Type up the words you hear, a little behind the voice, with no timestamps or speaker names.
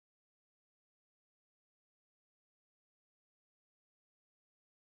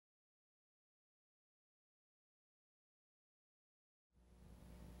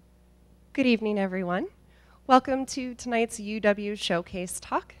Good evening, everyone. Welcome to tonight's UW Showcase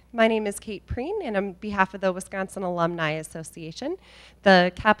Talk. My name is Kate Preen, and on behalf of the Wisconsin Alumni Association,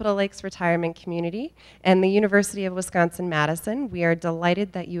 the Capitol Lakes Retirement Community, and the University of Wisconsin-Madison, we are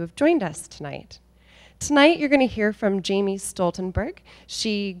delighted that you have joined us tonight. Tonight, you're going to hear from Jaime Stoltenberg.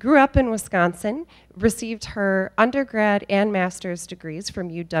 She grew up in Wisconsin, received her undergrad and master's degrees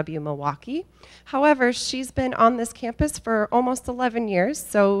from UW-Milwaukee. However, she's been on this campus for almost 11 years,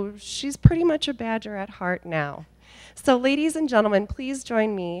 so she's pretty much a Badger at heart now. So ladies and gentlemen, please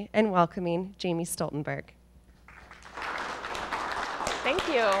join me in welcoming Jaime Stoltenberg. Thank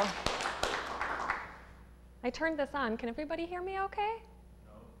you. I turned this on. Can everybody hear me okay?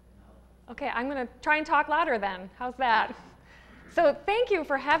 Okay, I'm going to try and talk louder then. How's that? So thank you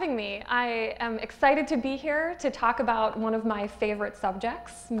for having me. I am excited to be here to talk about one of my favorite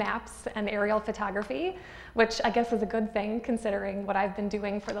subjects, maps and aerial photography, which I guess is a good thing considering what I've been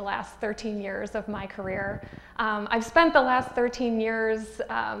doing for the last 13 years of my career. I've spent the last 13 years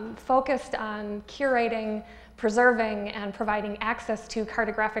focused on curating, preserving, and providing access to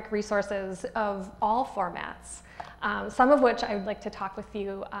cartographic resources of all formats, some of which I would like to talk with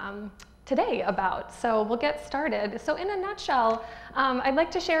you today about. So we'll get started. So in a nutshell, I'd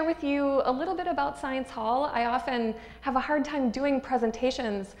like to share with you a little bit about Science Hall. I often have a hard time doing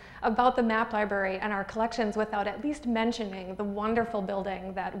presentations about the map library and our collections without at least mentioning the wonderful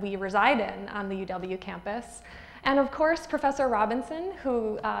building that we reside in on the UW campus. And of course, Professor Robinson,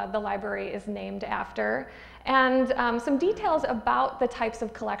 who the library is named after, and some details about the types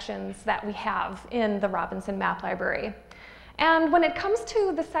of collections that we have in the Robinson Map Library. And when it comes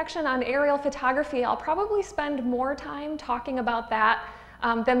to the section on aerial photography, I'll probably spend more time talking about that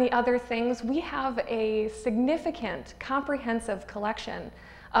than the other things. We have a significant, comprehensive collection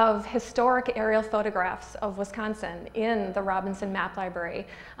of historic aerial photographs of Wisconsin in the Robinson Map Library.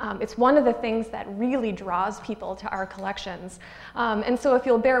 It's one of the things that really draws people to our collections. And so if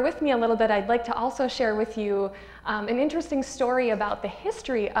you'll bear with me a little bit, I'd like to also share with you an interesting story about the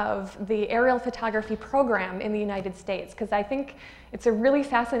history of the aerial photography program in the United States, because I think it's a really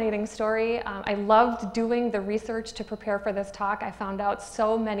fascinating story. I loved doing the research to prepare for this talk. I found out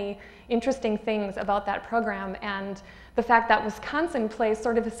so many interesting things about that program, and the fact that Wisconsin plays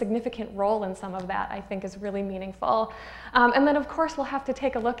sort of a significant role in some of that, I think, is really meaningful. And then, of course, we'll have to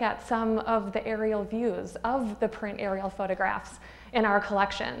take a look at some of the aerial views of the print aerial photographs in our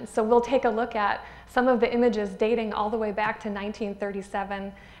collection. So we'll take a look at some of the images dating all the way back to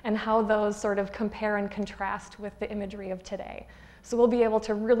 1937 and how those sort of compare and contrast with the imagery of today. So we'll be able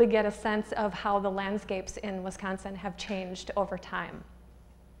to really get a sense of how the landscapes in Wisconsin have changed over time.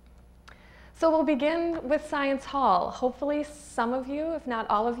 So we'll begin with Science Hall. Hopefully some of you, if not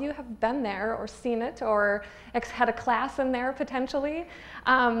all of you, have been there or seen it or had a class in there potentially.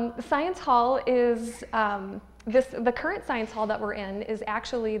 Science Hall is, the current Science Hall that we're in is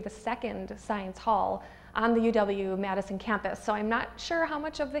actually the second Science Hall on the UW-Madison campus. So I'm not sure how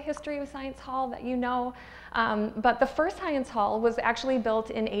much of the history of Science Hall that you know, but the first Science Hall was actually built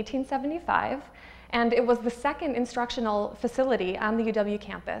in 1875. And it was the second instructional facility on the UW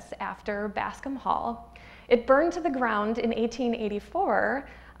campus after Bascom Hall. It burned to the ground in 1884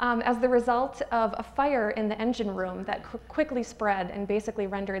 as the result of a fire in the engine room that quickly spread and basically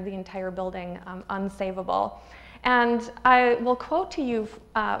rendered the entire building unsavable. And I will quote to you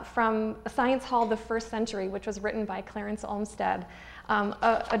from Science Hall, the First Century, which was written by Clarence Olmsted,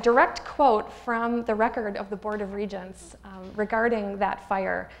 a direct quote from the record of the Board of Regents regarding that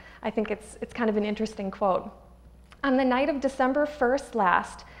fire. I think it's kind of an interesting quote. On the night of December 1st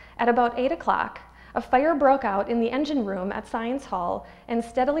last, at about 8 o'clock, a fire broke out in the engine room at Science Hall and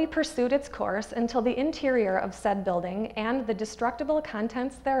steadily pursued its course until the interior of said building and the destructible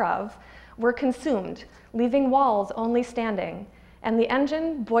contents thereof were consumed, leaving walls only standing, and the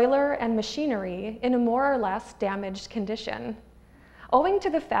engine, boiler, and machinery in a more or less damaged condition. Owing to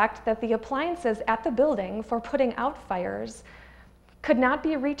the fact that the appliances at the building for putting out fires could not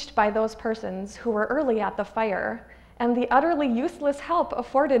be reached by those persons who were early at the fire, and the utterly useless help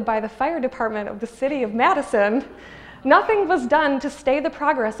afforded by the fire department of the city of Madison, nothing was done to stay the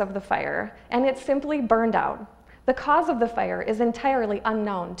progress of the fire, and it simply burned out. The cause of the fire is entirely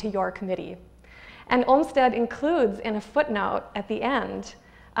unknown to your committee. And Olmsted includes in a footnote at the end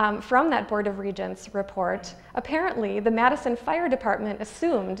from that Board of Regents report, apparently the Madison Fire Department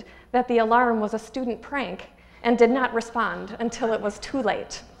assumed that the alarm was a student prank and did not respond until it was too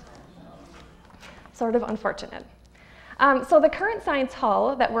late. Sort of unfortunate. So the current Science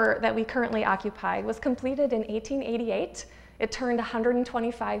Hall that we currently occupy was completed in 1888. It turned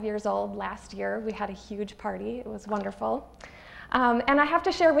 125 years old last year. We had a huge party. It was wonderful. And I have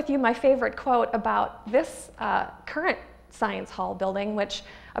to share with you my favorite quote about this current Science Hall building, which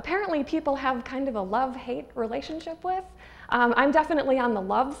apparently people have kind of a love-hate relationship with. I'm definitely on the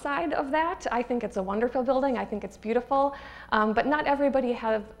love side of that. I think it's a wonderful building. I think it's beautiful. But not everybody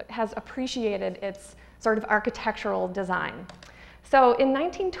has appreciated its sort of architectural design. So in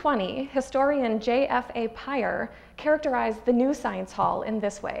 1920, historian J.F.A. Pyer characterized the new Science Hall in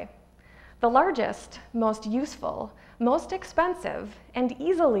this way: the largest, most useful, most expensive, and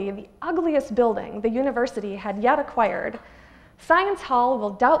easily the ugliest building the university had yet acquired, Science Hall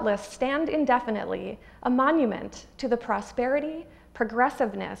will doubtless stand indefinitely a monument to the prosperity,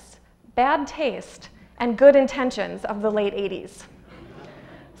 progressiveness, bad taste, and good intentions of the late 80s.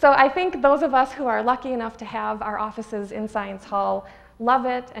 So I think those of us who are lucky enough to have our offices in Science Hall love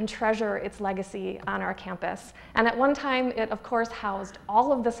it and treasure its legacy on our campus. And at one time, it of course housed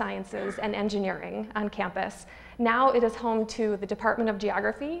all of the sciences and engineering on campus. Now it is home to the Department of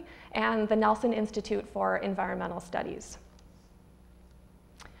Geography and the Nelson Institute for Environmental Studies.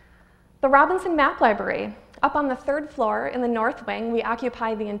 The Robinson Map Library. Up on the 3rd floor in the north wing, we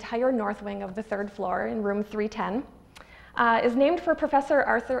occupy the entire north wing of the 3rd floor in room 310, is named for Professor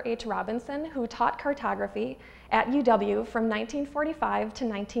Arthur H. Robinson, who taught cartography at UW from 1945 to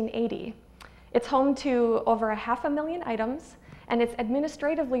 1980. It's home to over 500,000 items, and it's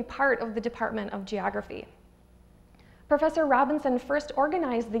administratively part of the Department of Geography. Professor Robinson first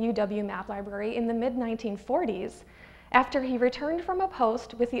organized the UW Map Library in the mid-1940s after he returned from a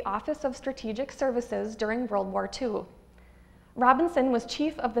post with the Office of Strategic Services during World War II. Robinson was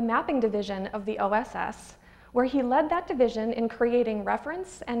chief of the mapping division of the OSS, where he led that division in creating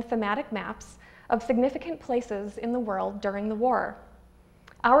reference and thematic maps of significant places in the world during the war.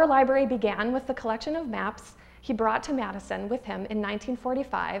 Our library began with the collection of maps he brought to Madison with him in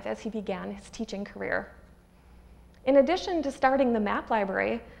 1945 as he began his teaching career. In addition to starting the map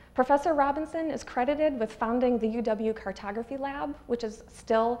library, Professor Robinson is credited with founding the UW Cartography Lab, which is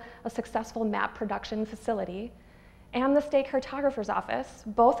still a successful map production facility, and the State Cartographer's Office,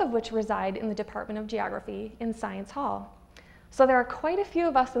 both of which reside in the Department of Geography in Science Hall. So there are quite a few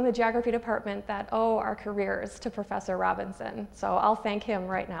of us in the Geography Department that owe our careers to Professor Robinson, so I'll thank him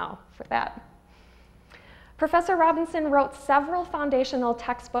right now for that. Professor Robinson wrote several foundational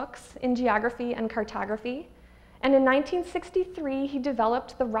textbooks in geography and cartography, and in 1963 he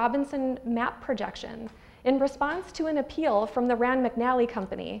developed the Robinson Map Projection in response to an appeal from the Rand McNally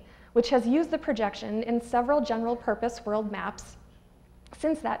Company, which has used the projection in several general-purpose world maps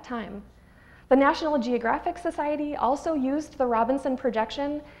since that time. The National Geographic Society also used the Robinson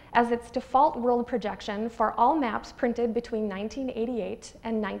projection as its default world projection for all maps printed between 1988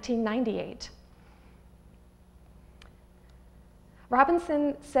 and 1998.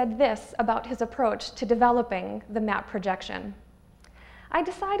 Robinson said this about his approach to developing the map projection: I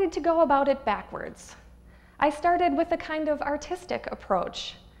decided to go about it backwards. I started with a kind of artistic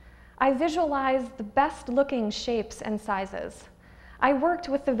approach. I visualized the best-looking shapes and sizes. I worked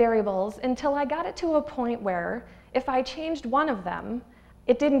with the variables until I got it to a point where, if I changed one of them,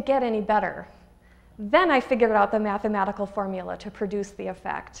 it didn't get any better. Then I figured out the mathematical formula to produce the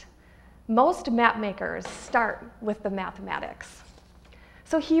effect. Most map makers start with the mathematics.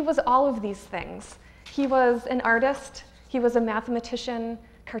 So he was all of these things. He was an artist, he was a mathematician,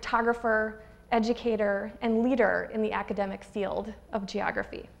 cartographer, educator, and leader in the academic field of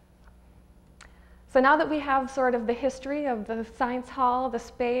geography. So now that we have sort of the history of the Science Hall, the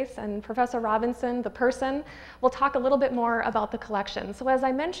space, and Professor Robinson, the person, we'll talk a little bit more about the collection. So as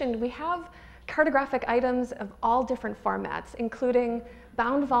I mentioned, we have cartographic items of all different formats, including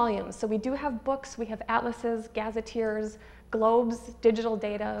bound volumes. So we do have books, we have atlases, gazetteers, globes, digital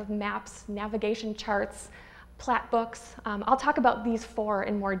data, maps, navigation charts, plat books. I'll talk about these four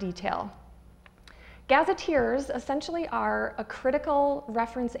in more detail. Gazetteers essentially are a critical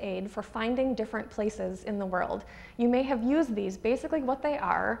reference aid for finding different places in the world. You may have used these. Basically what they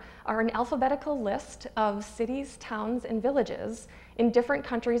are an alphabetical list of cities, towns, and villages in different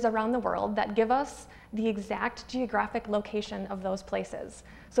countries around the world that give us the exact geographic location of those places.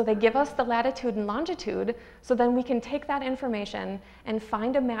 So they give us the latitude and longitude, so then we can take that information and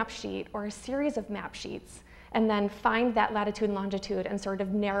find a map sheet or a series of map sheets, and then find that latitude and longitude and sort of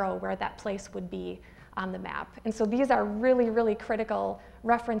narrow where that place would be on the map. And so these are really, really critical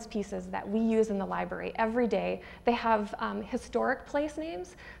reference pieces that we use in the library every day. They have historic place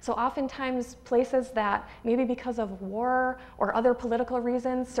names, so oftentimes places that maybe because of war or other political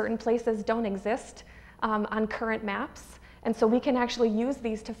reasons, certain places don't exist on current maps. And so we can actually use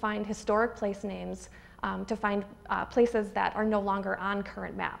these to find historic place names, to find places that are no longer on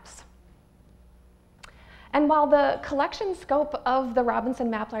current maps. And while the collection scope of the Robinson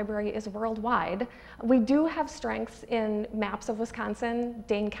Map Library is worldwide, we do have strengths in maps of Wisconsin,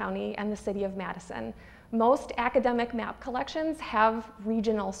 Dane County, and the city of Madison. Most academic map collections have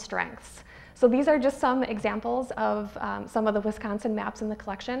regional strengths. So these are just some examples of some of the Wisconsin maps in the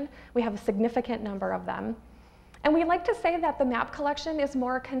collection. We have a significant number of them. And we like to say that the map collection is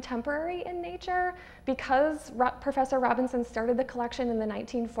more contemporary in nature because Professor Robinson started the collection in the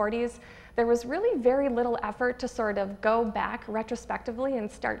 1940s. There was really very little effort to sort of go back retrospectively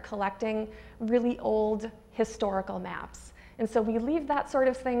and start collecting really old historical maps. And so we leave that sort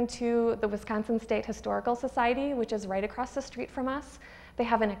of thing to the Wisconsin State Historical Society, which is right across the street from us. They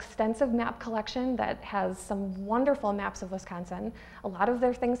have an extensive map collection that has some wonderful maps of Wisconsin. A lot of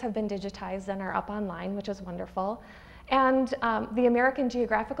their things have been digitized and are up online, which is wonderful. And the American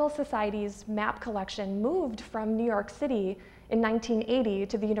Geographical Society's map collection moved from New York City in 1980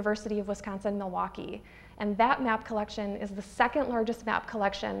 to the University of Wisconsin-Milwaukee. And that map collection is the second largest map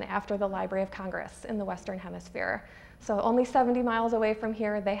collection after the Library of Congress in the Western Hemisphere. So only 70 miles away from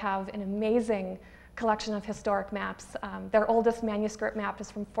here, they have an amazing collection of historic maps. Their oldest manuscript map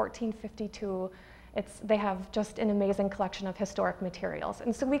is from 1452. They have just an amazing collection of historic materials.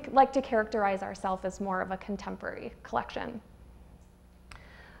 And so we like to characterize ourselves as more of a contemporary collection.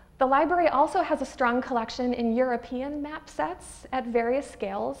 The library also has a strong collection in European map sets at various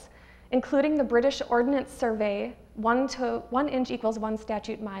scales, including the British Ordnance Survey 1 inch equals 1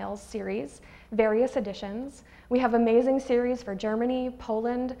 statute miles series, various editions. We have amazing series for Germany,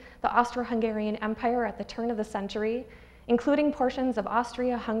 Poland, the Austro-Hungarian Empire at the turn of the century, including portions of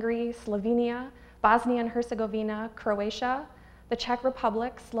Austria, Hungary, Slovenia, Bosnia and Herzegovina, Croatia, the Czech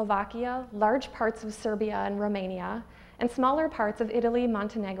Republic, Slovakia, large parts of Serbia and Romania, and smaller parts of Italy,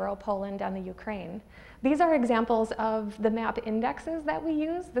 Montenegro, Poland, and the Ukraine. These are examples of the map indexes that we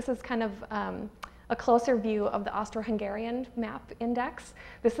use. This is kind of a closer view of the Austro-Hungarian map index.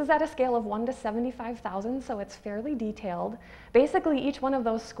 This is at a scale of 1 to 75,000, so it's fairly detailed. Basically, each one of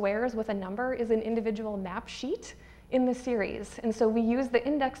those squares with a number is an individual map sheet in the series. And so we use the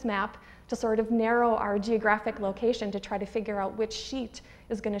index map to sort of narrow our geographic location to try to figure out which sheet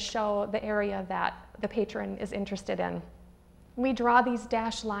is going to show the area that the patron is interested in. We draw these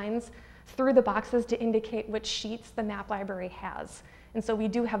dashed lines through the boxes to indicate which sheets the map library has. And so we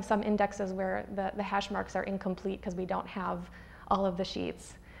do have some indexes where the hash marks are incomplete because we don't have all of the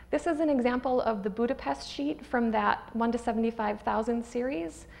sheets. This is an example of the Budapest sheet from that 1 to 75,000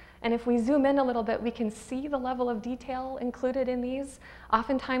 series. And if we zoom in a little bit, we can see the level of detail included in these.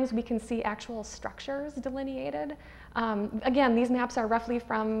 Oftentimes, we can see actual structures delineated. Again, these maps are roughly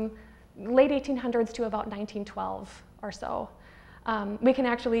from late 1800s to about 1912 or so. We can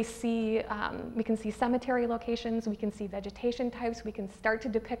actually see, cemetery locations, we can see vegetation types, we can start to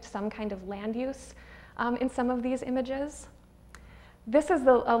depict some kind of land use in some of these images. This is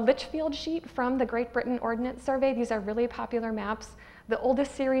a Litchfield sheet from the Great Britain Ordnance Survey. These are really popular maps. The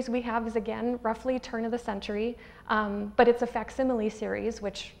oldest series we have is, again, roughly turn of the century, but it's a facsimile series,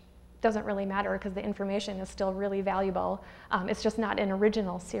 which doesn't really matter because the information is still really valuable. It's just not an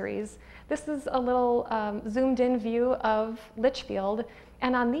original series. This is a little zoomed in view of Litchfield.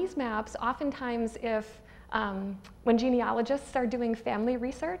 And on these maps, oftentimes when genealogists are doing family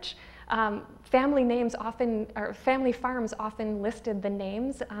research, family names often, or family farms often listed the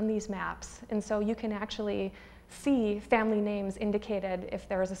names on these maps. And so you can actually see family names indicated if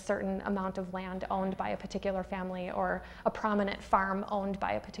there is a certain amount of land owned by a particular family or a prominent farm owned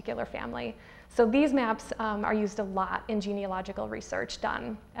by a particular family. So these maps are used a lot in genealogical research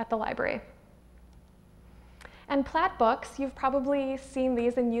done at the library. And plat books, you've probably seen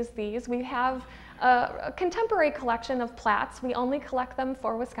these and used these. We have a contemporary collection of plats. We only collect them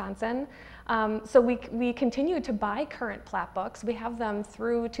for Wisconsin. So we continue to buy current plat books. We have them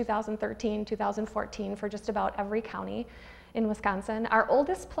through 2013, 2014 for just about every county in Wisconsin. Our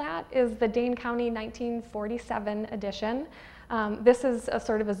oldest plat is the Dane County 1947 edition. This is a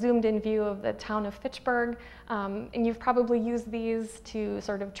sort of a zoomed in view of the town of Fitchburg. And you've probably used these to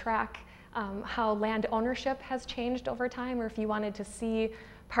sort of track how land ownership has changed over time, or if you wanted to see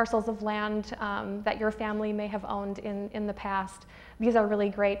parcels of land that your family may have owned in the past. These are really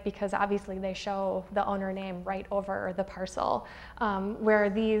great because obviously they show the owner name right over the parcel, where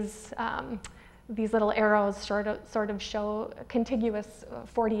these little arrows sort of show contiguous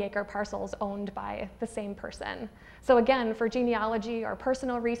 40-acre parcels owned by the same person. So again, for genealogy or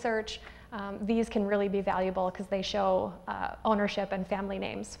personal research, these can really be valuable because they show ownership and family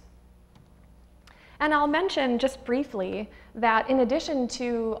names. And I'll mention just briefly that in addition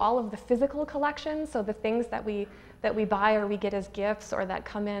to all of the physical collections, so the things that we buy or we get as gifts or that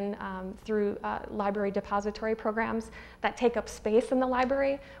come in through library depository programs that take up space in the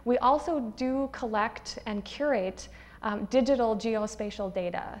library, we also do collect and curate digital geospatial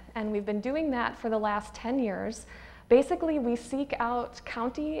data. And we've been doing that for the last 10 years. Basically, we seek out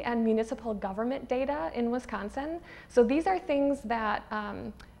county and municipal government data in Wisconsin. So these are things that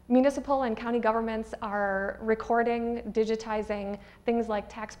municipal and county governments are recording, digitizing, things like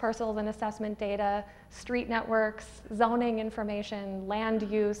tax parcels and assessment data, street networks, zoning information, land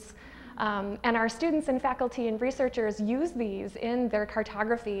use. And our students and faculty and researchers use these in their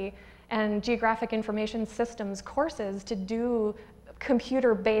cartography and geographic information systems courses to do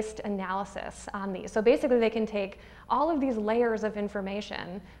computer-based analysis on these. So basically they can take all of these layers of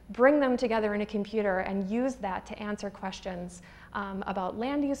information, bring them together in a computer, and use that to answer questions about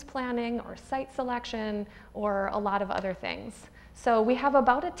land use planning or site selection or a lot of other things. So we have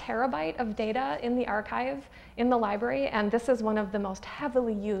about 1 terabyte of data in the archive in the library, and this is one of the most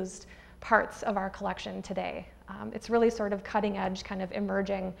heavily used parts of our collection today. It's really sort of cutting edge, kind of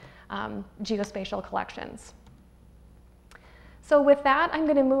emerging geospatial collections. So with that, I'm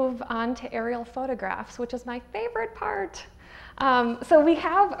going to move on to aerial photographs, which is my favorite part. So we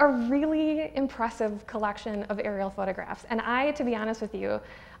have a really impressive collection of aerial photographs. And I, to be honest with you,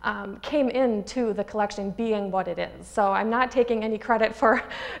 came into the collection being what it is. So I'm not taking any credit for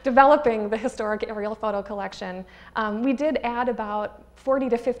developing the historic aerial photo collection. We did add about 40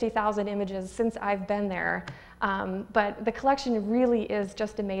 to 50,000 images since I've been there. But the collection really is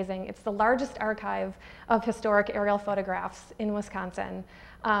just amazing. It's the largest archive of historic aerial photographs in Wisconsin.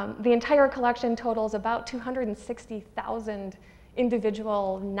 The entire collection totals about 260,000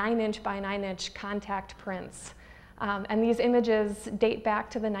 individual 9-inch by 9-inch contact prints. And these images date back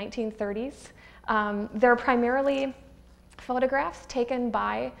to the 1930s. They're primarily photographs taken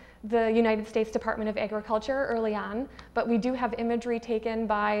by the United States Department of Agriculture early on, but we do have imagery taken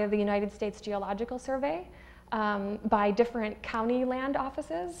by the United States Geological Survey, by different county land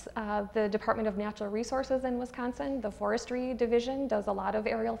offices. The Department of Natural Resources in Wisconsin, the Forestry Division, does a lot of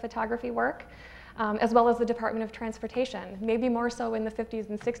aerial photography work, as well as the Department of Transportation, maybe more so in the 50s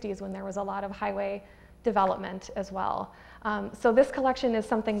and 60s when there was a lot of highway development as well. So this collection is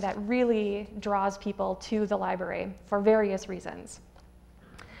something that really draws people to the library for various reasons.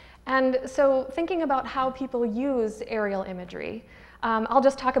 And so thinking about how people use aerial imagery, I'll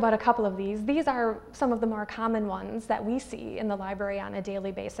just talk about a couple of these. These are some of the more common ones that we see in the library on a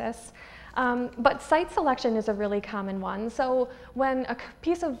daily basis. But site selection is a really common one. So when a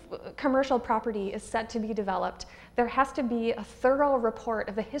piece of commercial property is set to be developed, there has to be a thorough report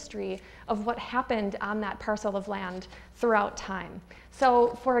of the history of what happened on that parcel of land throughout time.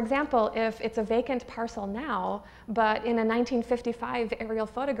 So for example, if it's a vacant parcel now, but in a 1955 aerial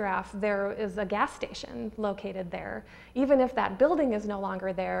photograph, there is a gas station located there, even if that building is no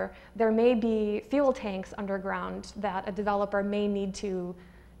longer there, there may be fuel tanks underground that a developer may need to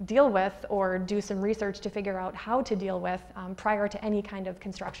deal with or do some research to figure out how to deal with prior to any kind of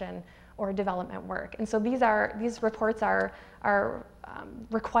construction or development work. And so these reports are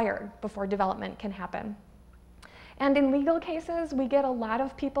required before development can happen. And in legal cases, we get a lot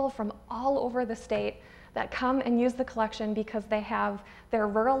of people from all over the state that come and use the collection because they're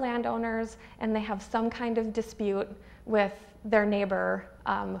rural landowners and they have some kind of dispute with their neighbor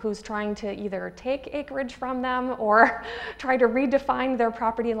who's trying to either take acreage from them or try to redefine their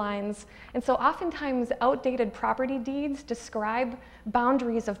property lines. And so oftentimes outdated property deeds describe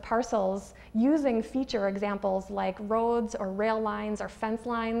boundaries of parcels using feature examples like roads or rail lines or fence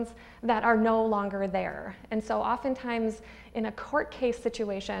lines that are no longer there. And so oftentimes in a court case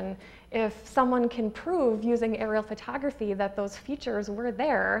situation, if someone can prove using aerial photography that those features were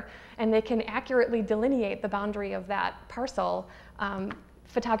there and they can accurately delineate the boundary of that parcel,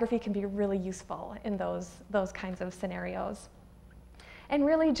 photography can be really useful in those kinds of scenarios. And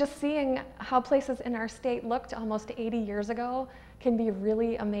really just seeing how places in our state looked almost 80 years ago can be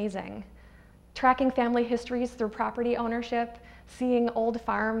really amazing. Tracking family histories through property ownership, seeing old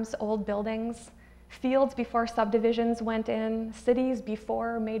farms, old buildings, fields before subdivisions went in, cities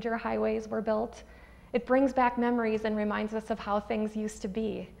before major highways were built. It brings back memories and reminds us of how things used to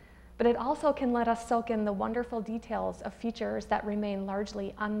be. But it also can let us soak in the wonderful details of features that remain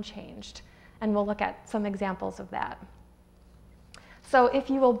largely unchanged. And we'll look at some examples of that. So if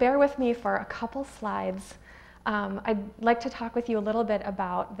you will bear with me for a couple slides, I'd like to talk with you a little bit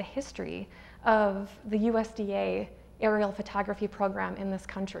about the history of the USDA aerial photography program in this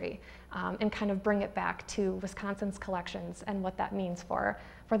country, and kind of bring it back to Wisconsin's collections and what that means for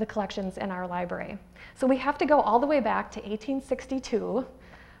the collections in our library. So we have to go all the way back to 1862,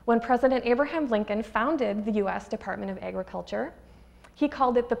 when President Abraham Lincoln founded the US Department of Agriculture. He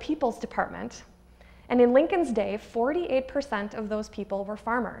called it the People's Department. And in Lincoln's day, 48% of those people were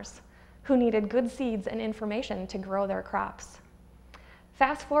farmers who needed good seeds and information to grow their crops.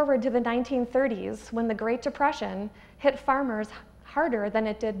 Fast forward to the 1930s, when the Great Depression hit farmers harder than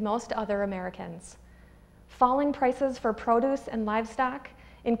it did most other Americans. Falling prices for produce and livestock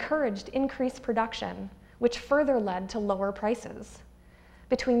encouraged increased production, which further led to lower prices.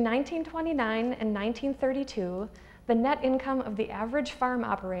 Between 1929 and 1932, the net income of the average farm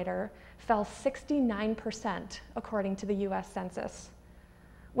operator fell 69%, according to the US Census.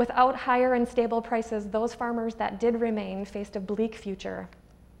 Without higher and stable prices, those farmers that did remain faced a bleak future.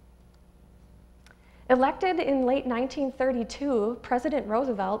 Elected in late 1932, President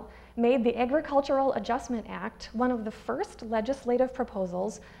Roosevelt made the Agricultural Adjustment Act one of the first legislative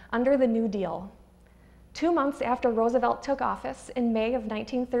proposals under the New Deal. 2 months after Roosevelt took office in May of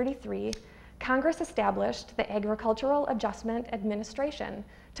 1933, Congress established the Agricultural Adjustment Administration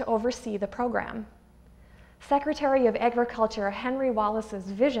to oversee the program. Secretary of Agriculture Henry Wallace's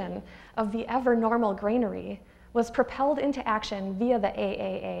vision of the ever-normal granary was propelled into action via the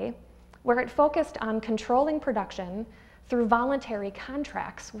AAA, where it focused on controlling production through voluntary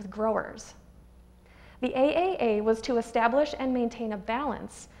contracts with growers. The AAA was to establish and maintain a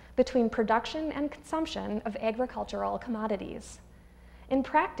balance between production and consumption of agricultural commodities. In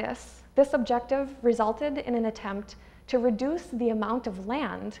practice, this objective resulted in an attempt to reduce the amount of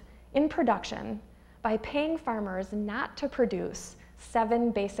land in production by paying farmers not to produce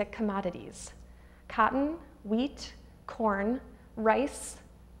 7 basic commodities: cotton, wheat, corn, rice,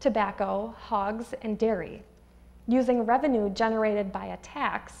 tobacco, hogs, and dairy, using revenue generated by a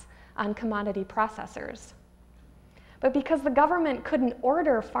tax on commodity processors. But because the government couldn't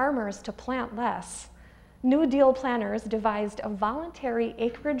order farmers to plant less, New Deal planners devised a voluntary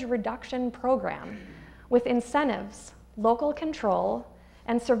acreage reduction program with incentives, local control,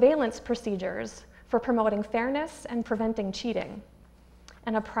 and surveillance procedures for promoting fairness and preventing cheating.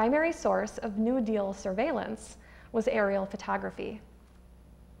 And a primary source of New Deal surveillance was aerial photography.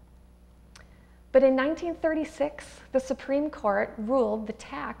 But in 1936, the Supreme Court ruled the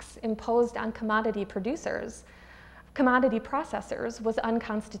tax imposed on commodity processors was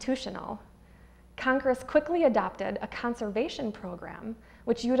unconstitutional. Congress quickly adopted a conservation program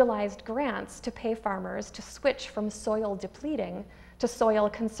which utilized grants to pay farmers to switch from soil depleting to soil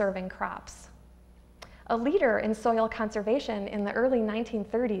conserving crops. A leader in soil conservation in the early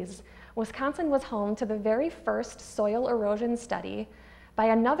 1930s, Wisconsin was home to the very first soil erosion study by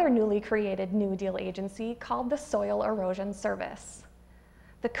another newly created New Deal agency called the Soil Erosion Service.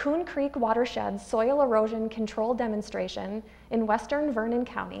 The Coon Creek Watershed Soil Erosion Control Demonstration in western Vernon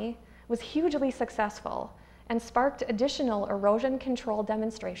County was hugely successful and sparked additional erosion control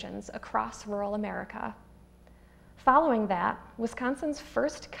demonstrations across rural America. Following that, Wisconsin's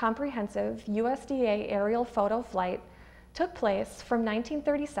first comprehensive USDA aerial photo flight took place from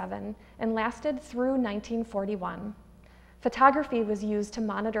 1937 and lasted through 1941. Photography was used to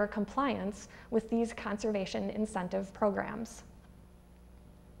monitor compliance with these conservation incentive programs.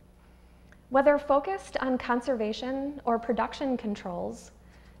 Whether focused on conservation or production controls,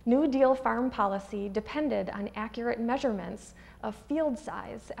 New Deal farm policy depended on accurate measurements of field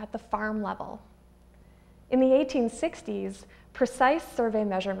size at the farm level. In the 1860s, precise survey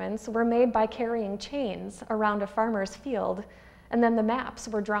measurements were made by carrying chains around a farmer's field, and then the maps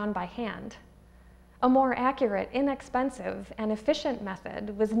were drawn by hand. A more accurate, inexpensive, and efficient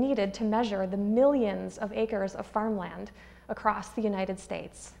method was needed to measure the millions of acres of farmland across the United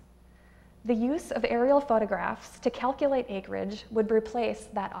States. The use of aerial photographs to calculate acreage would replace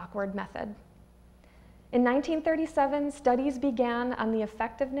that awkward method. In 1937, studies began on the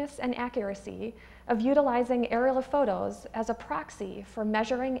effectiveness and accuracy of utilizing aerial photos as a proxy for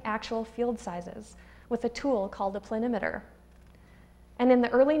measuring actual field sizes with a tool called a planimeter. And in the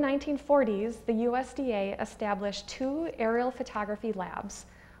early 1940s, the USDA established 2 aerial photography labs,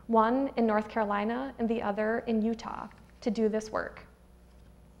 one in North Carolina and the other in Utah, to do this work.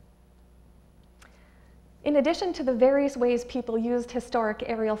 In addition to the various ways people used historic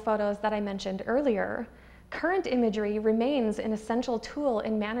aerial photos that I mentioned earlier, current imagery remains an essential tool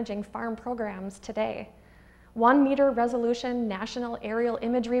in managing farm programs today. 1-meter resolution National Aerial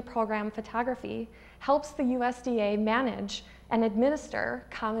Imagery Program photography helps the USDA manage and administer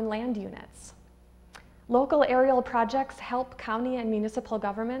common land units. Local aerial projects help county and municipal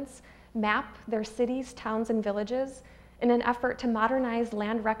governments map their cities, towns, and villages in an effort to modernize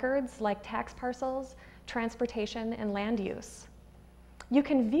land records like tax parcels, transportation, and land use. You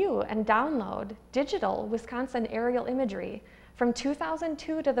can view and download digital Wisconsin aerial imagery from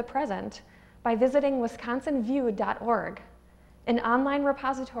 2002 to the present by visiting wisconsinview.org, an online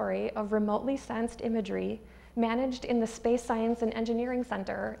repository of remotely sensed imagery managed in the Space Science and Engineering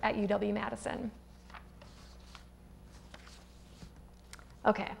Center at UW-Madison.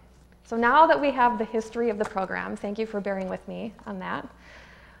 Okay, so now that we have the history of the program, thank you for bearing with me on that.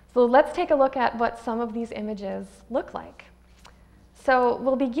 So let's take a look at what some of these images look like. So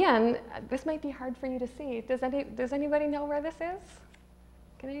we'll begin, this might be hard for you to see. Does anybody know where this is?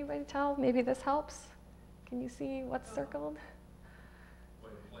 Can anybody tell? Maybe this helps. Can you see what's circled?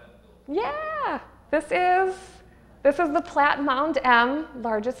 Yeah, this is the Platte Mound M,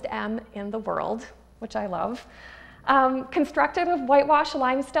 largest M in the world, which I love. Constructed of whitewash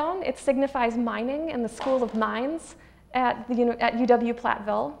limestone, it signifies mining and the School of Mines at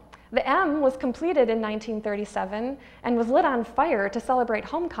UW-Platteville. The M was completed in 1937 and was lit on fire to celebrate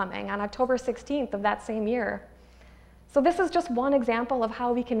homecoming on October 16th of that same year. So this is just one example of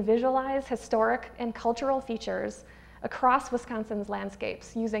how we can visualize historic and cultural features across Wisconsin's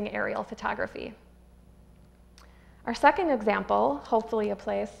landscapes using aerial photography. Our second example, hopefully a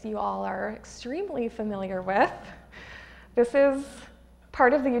place you all are extremely familiar with. This is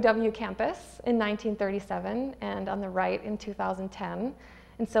part of the UW campus in 1937 and on the right in 2010.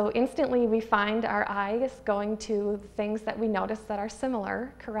 And so instantly we find our eyes going to things that we notice that are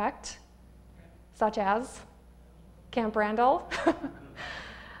similar, correct? Such as Camp Randall.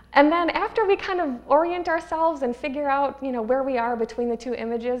 And then after we kind of orient ourselves and figure out, where we are between the two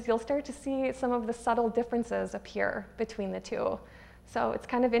images, you'll start to see some of the subtle differences appear between the two. So it's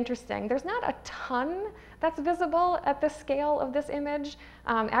kind of interesting. There's not a ton that's visible at the scale of this image.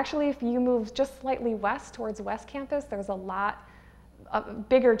 Actually, if you move just slightly west towards West Campus, there's a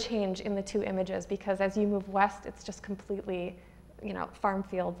bigger change in the two images, because as you move west, it's just completely, farm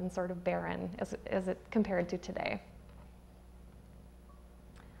fields and sort of barren as it compared to today.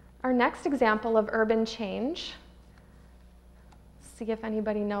 Our next example of urban change, see if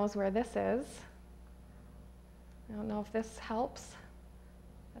anybody knows where this is. I don't know if this helps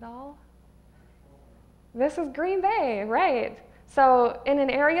at all. This is Green Bay, right? So in an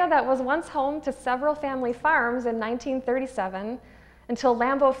area that was once home to several family farms in 1937 until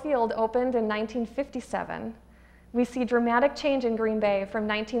Lambeau Field opened in 1957, we see dramatic change in Green Bay from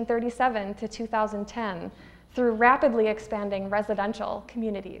 1937 to 2010 through rapidly expanding residential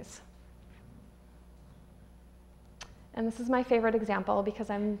communities. And this is my favorite example because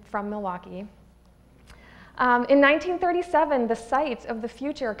I'm from Milwaukee. In 1937, the site of the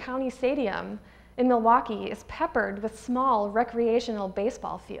future county stadium in Milwaukee is peppered with small recreational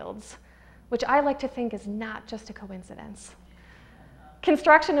baseball fields, which I like to think is not just a coincidence.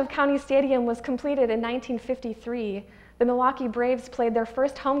 Construction of County Stadium was completed in 1953. The Milwaukee Braves played their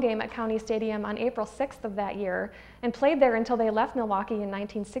first home game at County Stadium on April 6th of that year and played there until they left Milwaukee in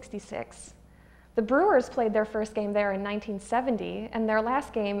 1966. The Brewers played their first game there in 1970 and their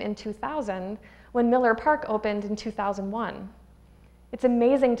last game in 2000 when Miller Park opened in 2001. It's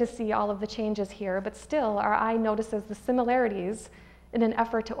amazing to see all of the changes here, but still our eye notices the similarities in an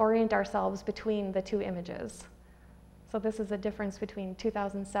effort to orient ourselves between the two images. So this is a difference between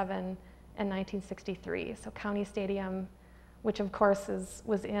 2007 and 1963. So County Stadium, which of course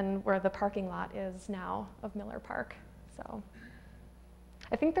was in where the parking lot is now of Miller Park. So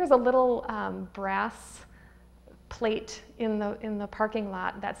I think there's a little brass plate in the parking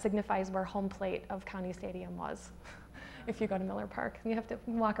lot that signifies where home plate of County Stadium was. If you go to Miller Park, you have to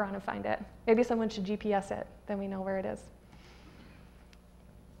walk around and find it. Maybe someone should GPS it, then we know where it is.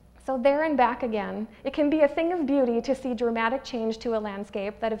 So there and back again, it can be a thing of beauty to see dramatic change to a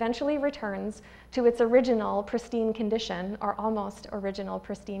landscape that eventually returns to its original pristine condition, or almost original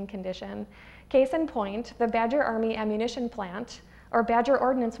pristine condition. Case in point, the Badger Army Ammunition Plant, or Badger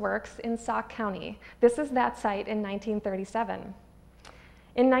Ordnance Works in Sauk County. This is that site in 1937.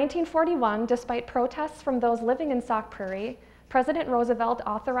 In 1941, despite protests from those living in Sauk Prairie, President Roosevelt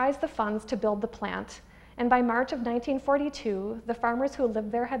authorized the funds to build the plant, and by March of 1942, the farmers who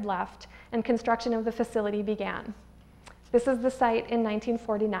lived there had left, and construction of the facility began. This is the site in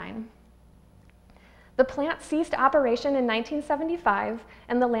 1949. The plant ceased operation in 1975,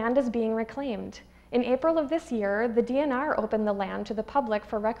 and the land is being reclaimed. In April of this year, the DNR opened the land to the public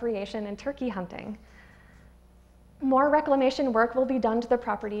for recreation and turkey hunting. More reclamation work will be done to the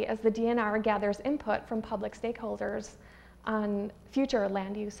property as the DNR gathers input from public stakeholders on future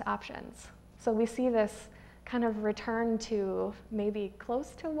land use options. So we see this kind of return to maybe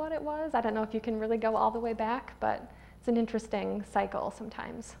close to what it was. I don't know if you can really go all the way back, but it's an interesting cycle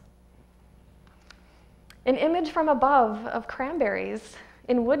sometimes. An image from above of cranberries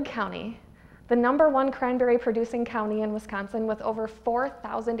in Wood County, the #1 cranberry producing county in Wisconsin with over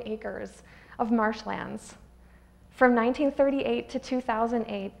 4,000 acres of marshlands. From 1938 to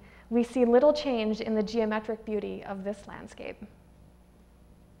 2008, we see little change in the geometric beauty of this landscape.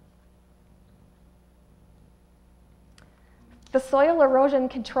 The soil erosion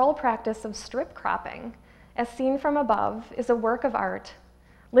control practice of strip cropping, as seen from above, is a work of art.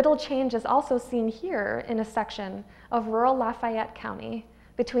 Little change is also seen here in a section of rural Lafayette County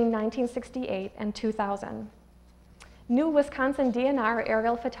between 1968 and 2000. New Wisconsin DNR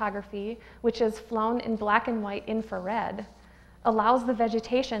aerial photography, which is flown in black and white infrared, allows the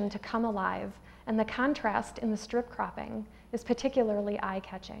vegetation to come alive, and the contrast in the strip cropping is particularly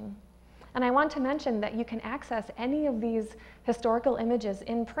eye-catching. And I want to mention that you can access any of these historical images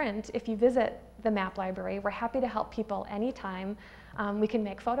in print if you visit the map library. We're happy to help people anytime. We can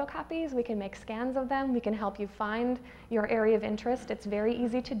make photocopies, we can make scans of them, we can help you find your area of interest. It's very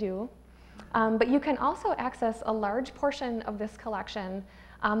easy to do. But you can also access a large portion of this collection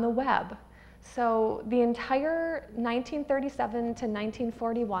on the web. So the entire 1937 to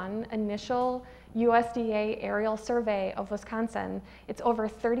 1941 initial USDA aerial survey of Wisconsin, it's over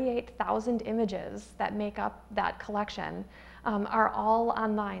 38,000 images that make up that collection, are all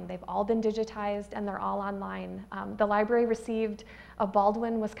online. They've all been digitized and they're all online. The library received a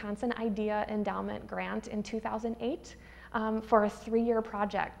Baldwin Wisconsin Idea Endowment grant in 2008 for a 3-year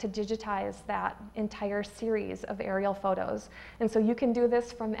project to digitize that entire series of aerial photos. And so you can do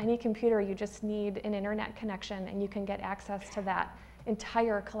this from any computer. You just need an internet connection and you can get access to that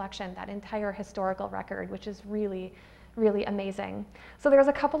entire collection, that entire historical record, which is really, really amazing. So there's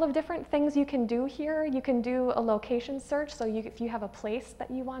a couple of different things you can do here. You can do a location search. So if you have a place that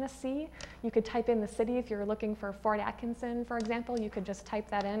you want to see, you could type in the city. If you're looking for Fort Atkinson, for example, you could just type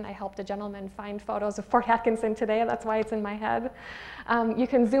that in. I helped a gentleman find photos of Fort Atkinson today. That's why it's in my head. You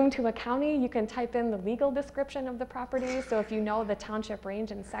can zoom to a county. You can type in the legal description of the property. So if you know the township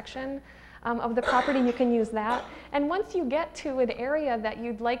range and section of the property, you can use that. And once you get to an area that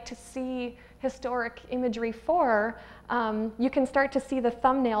you'd like to see historic imagery for, you can start to see the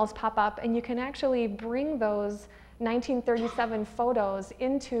thumbnails pop up, and you can actually bring those 1937 photos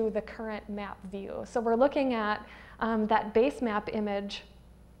into the current map view. So we're looking at that base map image,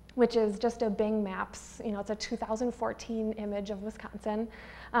 which is just a Bing Maps. It's a 2014 image of Wisconsin.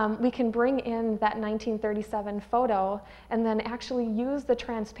 We can bring in that 1937 photo and then actually use the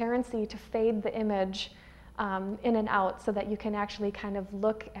transparency to fade the image in and out so that you can actually kind of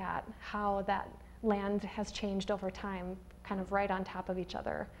look at how that land has changed over time, kind of right on top of each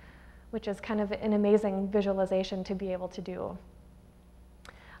other, which is kind of an amazing visualization to be able to do.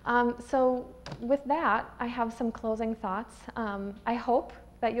 So with that, I have some closing thoughts. I hope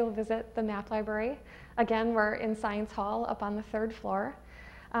that you'll visit the map library. Again, we're in Science Hall up on the 3rd floor.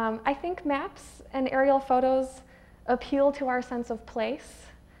 I think maps and aerial photos appeal to our sense of place,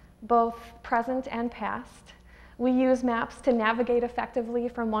 both present and past. We use maps to navigate effectively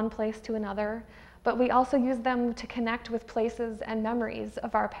from one place to another, but we also use them to connect with places and memories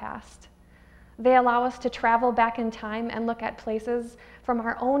of our past. They allow us to travel back in time and look at places from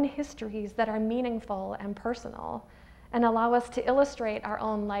our own histories that are meaningful and personal, and allow us to illustrate our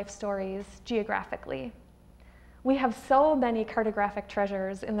own life stories geographically. We have so many cartographic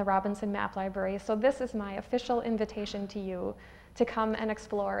treasures in the Robinson Map Library, so this is my official invitation to you to come and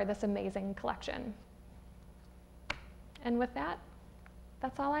explore this amazing collection. And with that,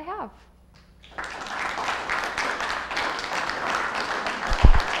 that's all I have.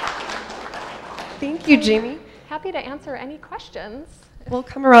 Thank you, Jaime. Happy to answer any questions. We'll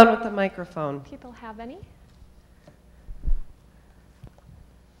come around with the microphone. People have any?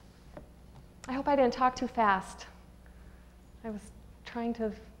 I hope I didn't talk too fast. I was trying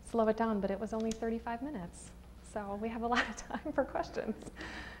to slow it down, but it was only 35 minutes. So we have a lot of time for questions,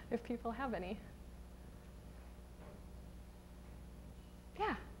 if people have any.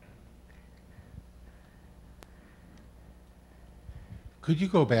 Yeah. Could you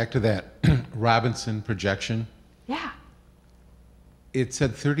go back to that Robinson projection? Yeah. It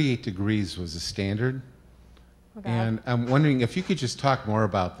said 38 degrees was the standard. Okay. And I'm wondering if you could just talk more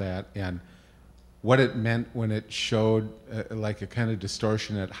about that and what it meant when it showed like a kind of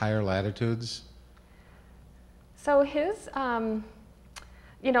distortion at higher latitudes. So his,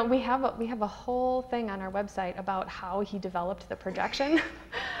 we have a whole thing on our website about how he developed the projection.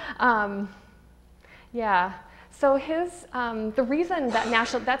 Yeah. So his, the reason that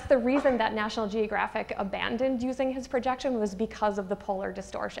National Geographic abandoned using his projection was because of the polar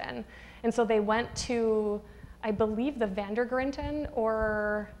distortion. And so they went to, I believe, the Van der Grinten,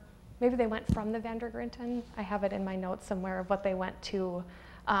 or maybe they went from the Van der Grinten. I have it in my notes somewhere of what they went to.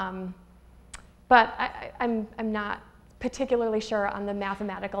 But I'm not particularly sure on the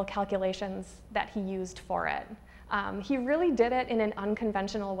mathematical calculations that he used for it. He really did it in an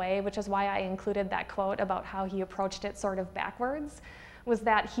unconventional way, which is why I included that quote about how he approached it sort of backwards, was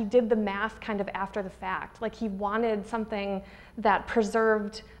that he did the math kind of after the fact. Like, he wanted something that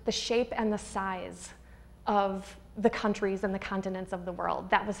preserved the shape and the size of the countries and the continents of the world.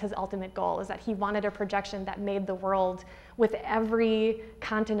 That was his ultimate goal, is that he wanted a projection that made the world, with every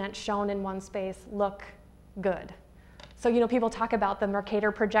continent shown in one space, look good. So, you know, people talk about the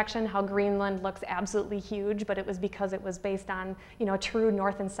Mercator projection, how Greenland looks absolutely huge, but it was because it was based on, you know, true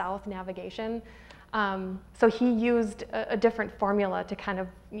north and south navigation. So he used a different formula to kind of,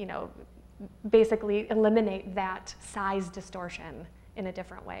 you know, basically eliminate that size distortion in a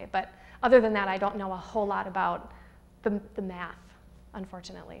different way. But other than that, I don't know a whole lot about the math,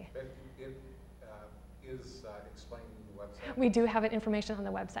 unfortunately. But it is explained in the website? We do have information on the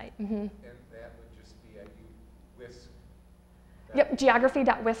website. Mm-hmm. And that would just be at WISC? Yep,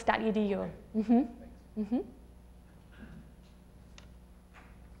 geography.wisc.edu. Okay. Mm-hmm. Thanks. Mm-hmm.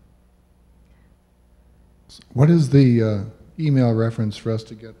 What is the email reference for us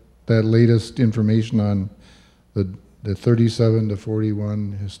to get that latest information on the 37 to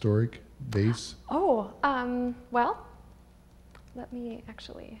 41 historic base? Oh, well, let me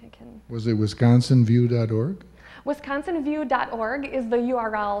actually, I can. Was it wisconsinview.org? Wisconsinview.org is the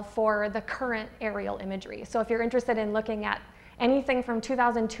URL for the current aerial imagery. So if you're interested in looking at anything from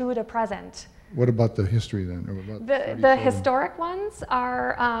 2002 to present. What about the history then? Or about The historic ones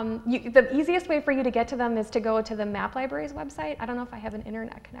are, the easiest way for you to get to them is to go to the Map Library's website. I don't know if I have an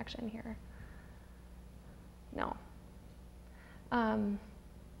internet connection here. No.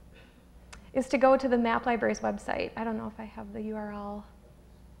 Is to go to the Map Library's website. I don't know if I have the URL,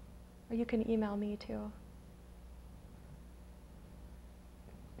 or you can email me too.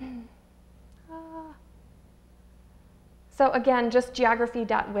 So again, just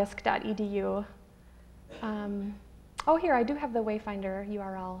geography.wisc.edu. Oh, here, I do have the Wayfinder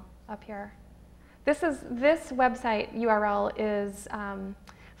URL up here. This website URL is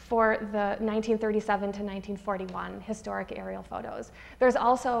for the 1937 to 1941 historic aerial photos. There's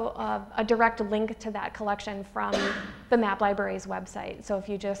also a direct link to that collection from the Map Library's website. So if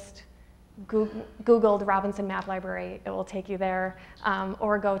you just Googled Robinson Map Library, it will take you there,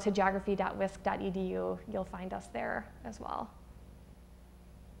 or go to geography.wisc.edu. You'll find us there as well.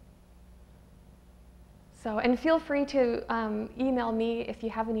 So, and feel free to email me if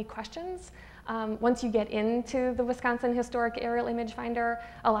you have any questions. Once you get into the Wisconsin Historic Aerial Image Finder,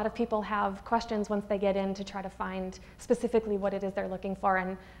 a lot of people have questions once they get in to try to find specifically what it is they're looking for,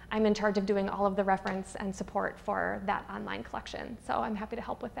 and I'm in charge of doing all of the reference and support for that online collection. So I'm happy to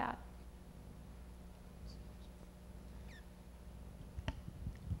help with that.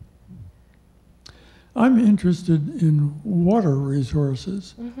 I'm interested in water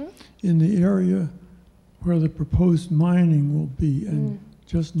resources in the area where the proposed mining will be, and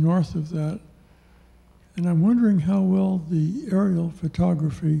just north of that. And I'm wondering how well the aerial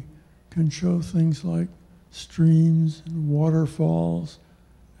photography can show things like streams and waterfalls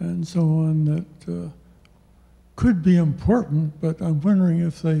and so on that could be important, but I'm wondering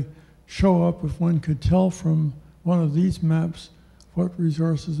if they show up, if one could tell from one of these maps what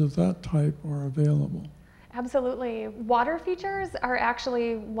resources of that type are available. Absolutely. Water features are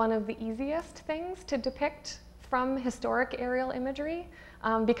actually one of the easiest things to depict from historic aerial imagery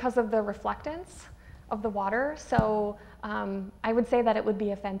because of the reflectance of the water. So I would say that it would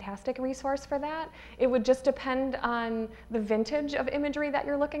be a fantastic resource for that. It would just depend on the vintage of imagery that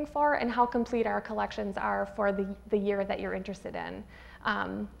you're looking for and how complete our collections are for the year that you're interested in.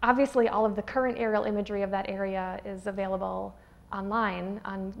 Obviously, all of the current aerial imagery of that area is available online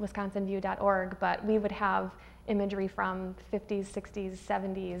on wisconsinview.org, but we would have imagery from 50s, 60s,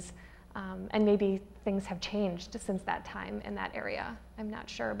 70s, and maybe things have changed since that time in that area. I'm not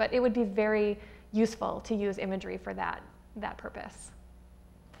sure, but it would be very useful to use imagery for that purpose.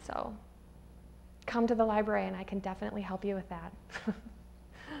 So come to the library and I can definitely help you with that.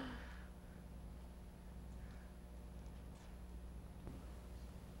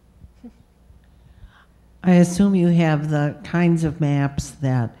 I assume you have the kinds of maps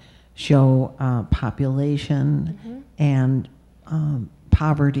that show population and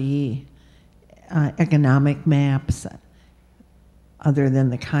poverty, economic maps. other than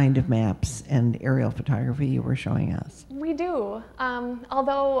the kind of maps and aerial photography you were showing us? We do,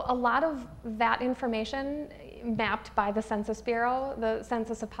 although a lot of that information mapped by the Census Bureau, the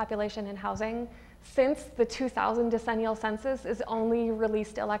Census of Population and Housing, since the 2000 decennial census is only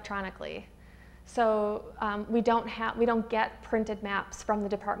released electronically. So we don't get printed maps from the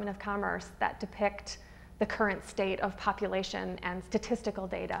Department of Commerce that depict the current state of population and statistical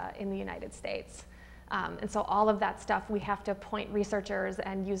data in the United States. And so all of that stuff, we have to point researchers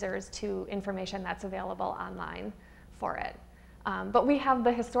and users to information that's available online for it. But we have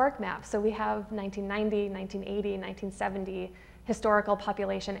the historic maps. So we have 1990, 1980, 1970 historical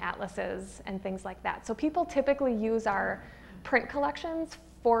population atlases and things like that. So people typically use our print collections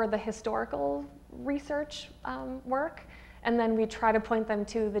for the historical research work, and then we try to point them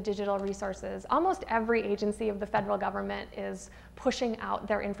to the digital resources. Almost every agency of the federal government is pushing out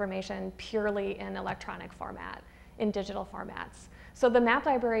their information purely in electronic format, in digital formats. So the map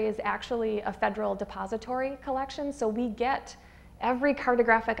library is actually a federal depository collection, so we get every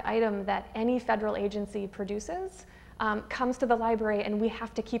cartographic item that any federal agency produces comes to the library, and we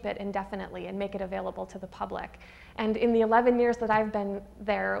have to keep it indefinitely and make it available to the public. And in the 11 years that I've been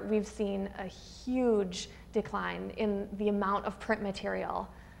there, we've seen a huge decline in the amount of print material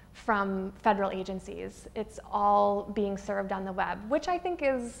from federal agencies. It's all being served on the web, which I think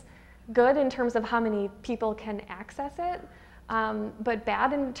is good in terms of how many people can access it, but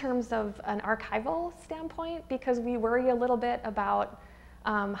bad in terms of an archival standpoint, because we worry a little bit about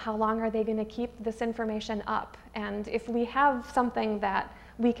how long are they going to keep this information up? And if we have something that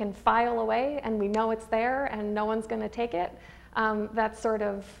we can file away and we know it's there and no one's going to take it, that's sort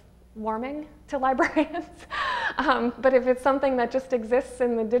of warming to librarians. But if it's something that just exists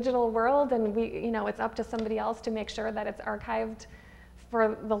in the digital world and it's up to somebody else to make sure that it's archived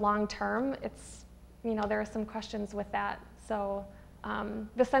for the long term, there are some questions with that. So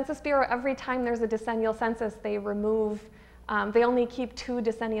the Census Bureau, every time there's a decennial census, they only keep 2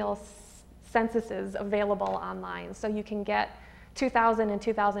 decennial censuses available online. So you can get 2000 and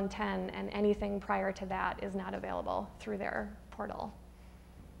 2010, and anything prior to that is not available through their portal.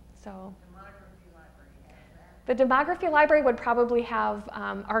 So the Demography Library would probably have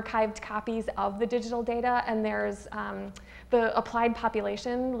archived copies of the digital data, and there's the Applied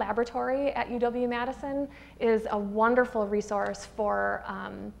Population Laboratory at UW-Madison is a wonderful resource for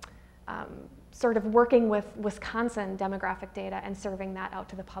sort of working with Wisconsin demographic data and serving that out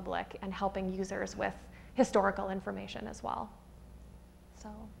to the public and helping users with historical information as well. So.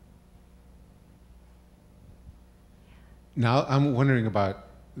 Now I'm wondering about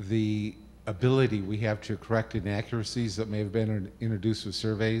the ability we have to correct inaccuracies that may have been introduced with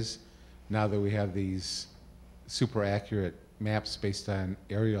surveys now that we have these super accurate maps based on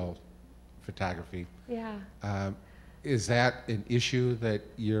aerial photography. Yeah. Is that an issue that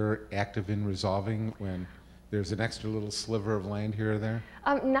you're active in resolving when there's an extra little sliver of land here or there?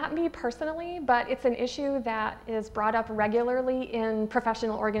 Not me personally, but it's an issue that is brought up regularly in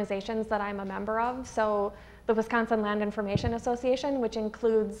professional organizations that I'm a member of. So the Wisconsin Land Information Association, which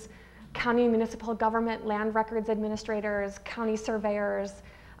includes county municipal government land records administrators, county surveyors,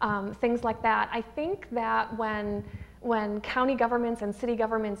 things like that. I think that when county governments and city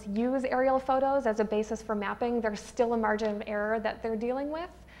governments use aerial photos as a basis for mapping, there's still a margin of error that they're dealing with.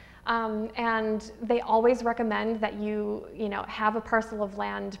 And they always recommend that you have a parcel of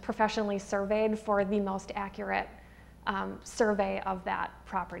land professionally surveyed for the most accurate survey of that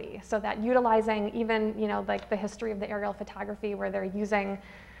property. So that utilizing even, like the history of the aerial photography where they're using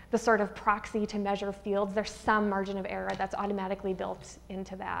the sort of proxy to measure fields, there's some margin of error that's automatically built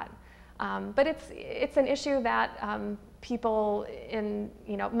into that. But it's an issue that people in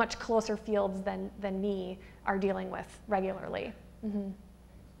much closer fields than me are dealing with regularly. Mm-hmm.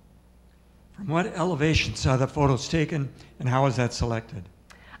 From what elevations are the photos taken, and how is that selected?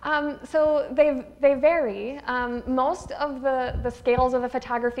 So they vary. Most of the scales of the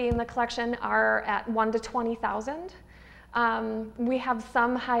photography in the collection are at 1 to 20,000. We have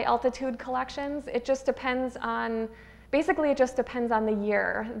some high altitude collections. It just depends on, basically it just depends on the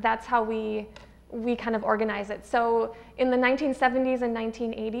year. That's how we kind of organize it. So in the 1970s and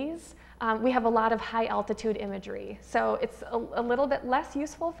 1980s, we have a lot of high altitude imagery. So it's a little bit less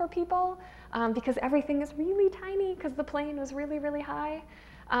useful for people because everything is really tiny because the plane was really, really high.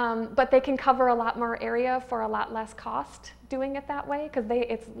 But they can cover a lot more area for a lot less cost doing it that way because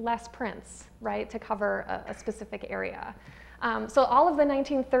it's less prints, right, to cover a specific area. So all of the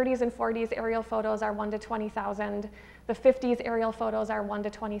 1930s and 40s aerial photos are 1 to 20,000. The 50s aerial photos are 1 to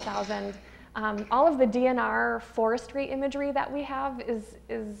 20,000. All of the DNR forestry imagery that we have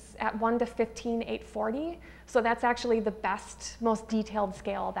is at 1 to 15,840. So that's actually the best, most detailed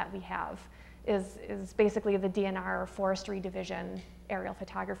scale that we have, is basically the DNR forestry division aerial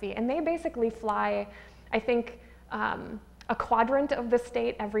photography. And they basically fly, I think, a quadrant of the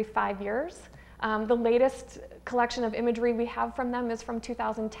state every 5 years. The latest collection of imagery we have from them is from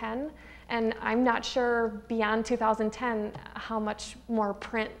 2010. And I'm not sure beyond 2010 how much more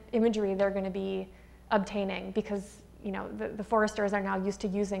print imagery they're going to be obtaining, because the foresters are now used to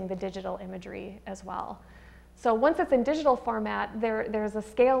using the digital imagery as well. So once it's in digital format, there's a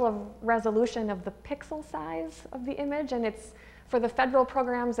scale of resolution of the pixel size of the image, and it's, for the federal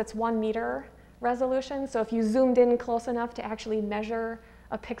programs, it's 1 meter resolution. So if you zoomed in close enough to actually measure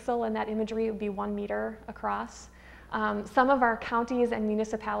a pixel in that imagery, it would be 1 meter across. Some of our counties and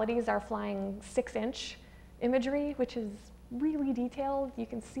municipalities are flying 6-inch imagery, which is really detailed. You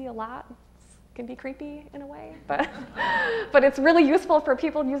can see a lot. It can be creepy in a way, but, but it's really useful for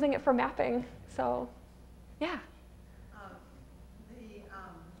people using it for mapping. So, yeah. The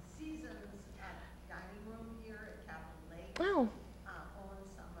Seasons dining room here at Capitol Lake Oh. owns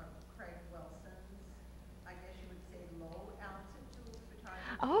some of Craig Wilson's, I guess you would say, low altitude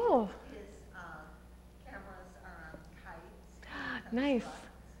photography. Oh. His cameras are on kites. Nice.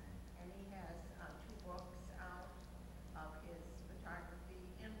 And he has 2 books out of his photography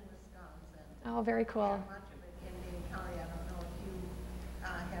in Wisconsin. Oh, very cool. And much of it in Dane County. I don't know if you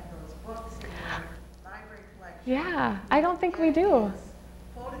have those books in your library collection. Yeah, I don't think we do. His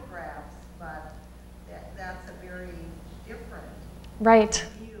photographs, but that's a very different Right,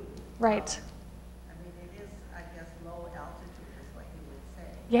 view. right. I mean, it is, I guess, low altitude is what you would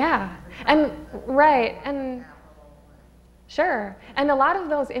say. Yeah, The and top of right, the and Capitol. sure. And a lot of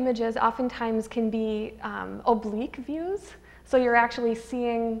those images oftentimes can be oblique views. So you're actually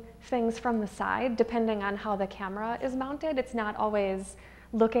seeing things from the side, depending on how the camera is mounted. It's not always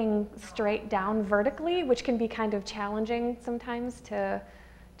looking straight down vertically, which can be kind of challenging sometimes to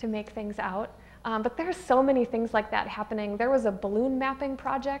make things out. But there's so many things like that happening. There was a balloon mapping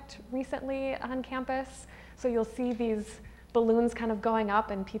project recently on campus. So you'll see these balloons kind of going up,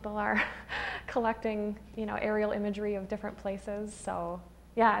 and people are collecting, aerial imagery of different places. So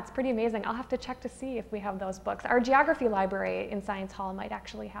yeah, it's pretty amazing. I'll have to check to see if we have those books. Our geography library in Science Hall might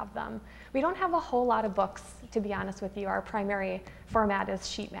actually have them. We don't have a whole lot of books, to be honest with you. Our primary format is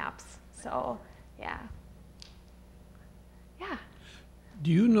sheet maps. So yeah. Yeah.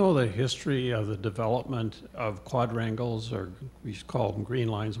 Do you know the history of the development of quadrangles, or we call them green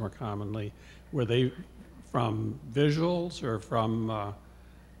lines more commonly? Were they from visuals or from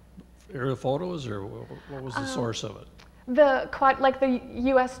aerial photos, or what was the source of it? Like the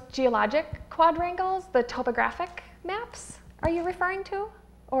U.S. geologic quadrangles, the topographic maps, are you referring to?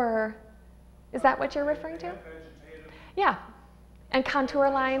 Or is that what you're referring to? Yeah, and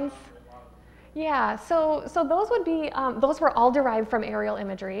contour lines. Yeah, so those would be, those were all derived from aerial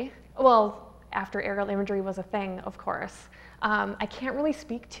imagery. Well, after aerial imagery was a thing, of course. I can't really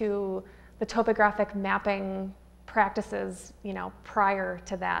speak to the topographic mapping practices, prior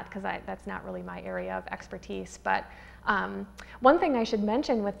to that, because that's not really my area of expertise. But one thing I should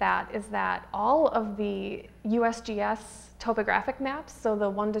mention with that is that all of the USGS topographic maps, so the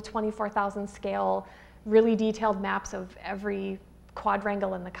 1 to 24,000 scale, really detailed maps of every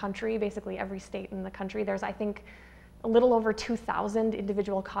quadrangle in the country, basically every state in the country. There's, I think, a little over 2,000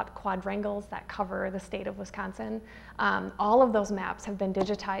 individual quadrangles that cover the state of Wisconsin. All of those maps have been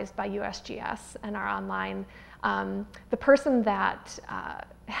digitized by USGS and are online. The person that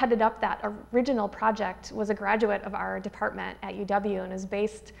headed up that original project was a graduate of our department at UW and is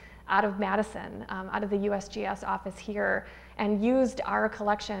based out of Madison, out of the USGS office here, and used our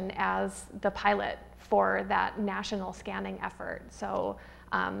collection as the pilot for that national scanning effort. So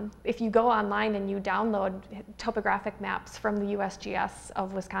if you go online and you download topographic maps from the USGS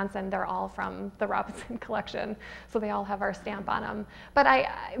of Wisconsin, they're all from the Robinson collection, so they all have our stamp on them. But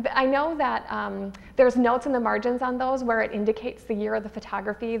I know that there's notes in the margins on those where it indicates the year of the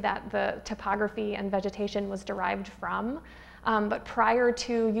photography that the topography and vegetation was derived from. But prior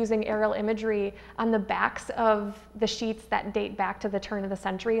to using aerial imagery, on the backs of the sheets that date back to the turn of the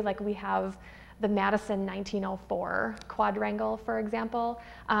century, like we have the Madison 1904 quadrangle, for example,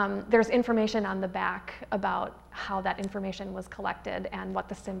 there's information on the back about how that information was collected and what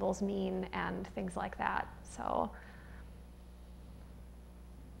the symbols mean and things like that. So.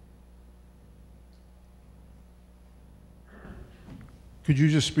 Could you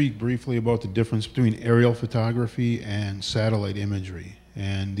just speak briefly about the difference between aerial photography and satellite imagery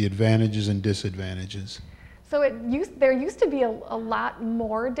and the advantages and disadvantages? So there used to be a lot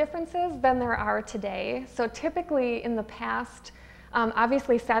more differences than there are today. So typically in the past,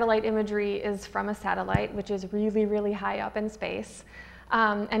 obviously satellite imagery is from a satellite, which is really, really high up in space.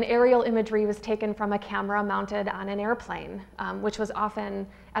 And aerial imagery was taken from a camera mounted on an airplane, which was often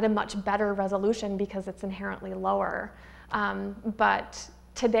at a much better resolution because it's inherently lower. But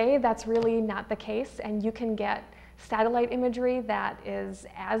today, that's really not the case, and you can get satellite imagery that is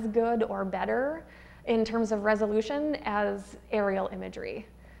as good or better in terms of resolution as aerial imagery.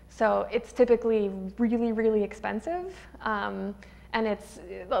 So it's typically really, really expensive, and it's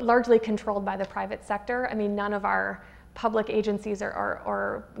largely controlled by the private sector. I mean, none of our public agencies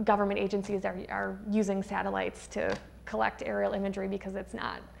or government agencies are using satellites to collect aerial imagery because it's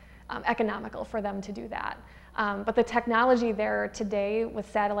not economical for them to do that. But the technology there today with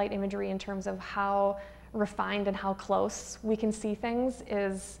satellite imagery in terms of how refined and how close we can see things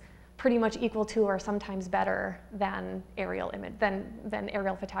is pretty much equal to or sometimes better than aerial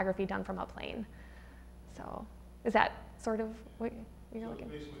photography done from a plane. So is that sort of what you're looking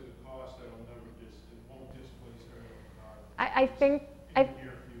at? Basically the cost that won't displace aerial photography. I think, in the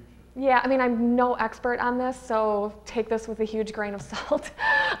near future. yeah, I mean, I'm no expert on this, so take this with a huge grain of salt.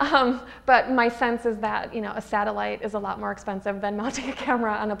 But my sense is that, you know, a satellite is a lot more expensive than mounting a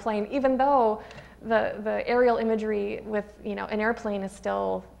camera on a plane, even though the aerial imagery with, you know, an airplane is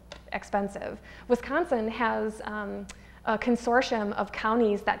still expensive. Wisconsin has a consortium of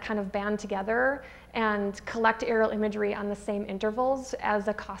counties that kind of band together and collect aerial imagery on the same intervals as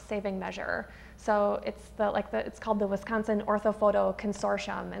a cost-saving measure. So it's called the Wisconsin Orthophoto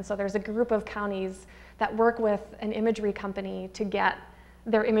Consortium, and so there's a group of counties that work with an imagery company to get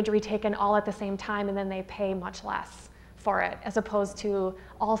their imagery taken all at the same time, and then they pay much less for it, as opposed to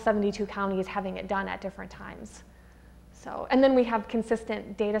all 72 counties having it done at different times. So, and then we have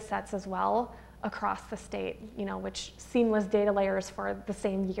consistent data sets as well across the state, you know, which seamless data layers for the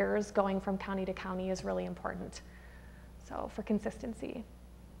same years going from county to county is really important. So for consistency.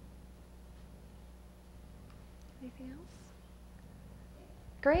 Anything else?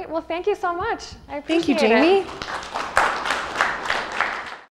 Great, well, thank you so much. I appreciate it. Thank you, Jaime.